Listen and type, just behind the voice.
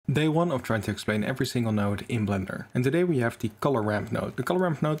Day 1 of trying to explain every single node in Blender. And today we have the color ramp node. The color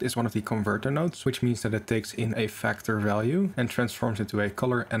ramp node is one of the converter nodes, which means that it takes in a factor value and transforms it to a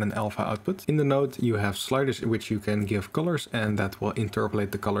color and an alpha output. In the node you have sliders which you can give colors, and that will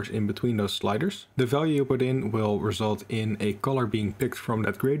interpolate the colors in between those sliders. The value you put in will result in a color being picked from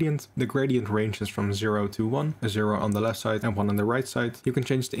that gradient. The gradient ranges from 0 to 1, a 0 on the left side and 1 on the right side. You can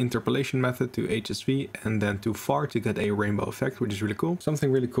change the interpolation method to HSV and then to far to get a rainbow effect, which is really cool.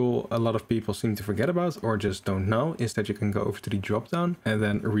 Something really cool a lot of people seem to forget about or just don't know is that you can go over to the drop down and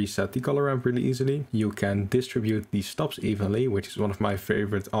then reset the color ramp really easily. You can distribute the stops evenly, which is one of my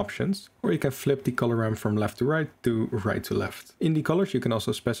favorite options, or you can flip the color ramp from left to right to left. In the colors you can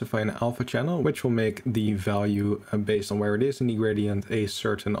also specify an alpha channel, which will make the value based on where it is in the gradient a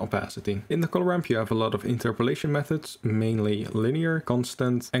certain opacity. In the color ramp you have a lot of interpolation methods, mainly linear,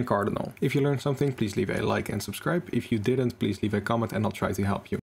 constant and cardinal. If you learned something, please leave a like and subscribe. If you didn't, please leave a comment and I'll try to help you.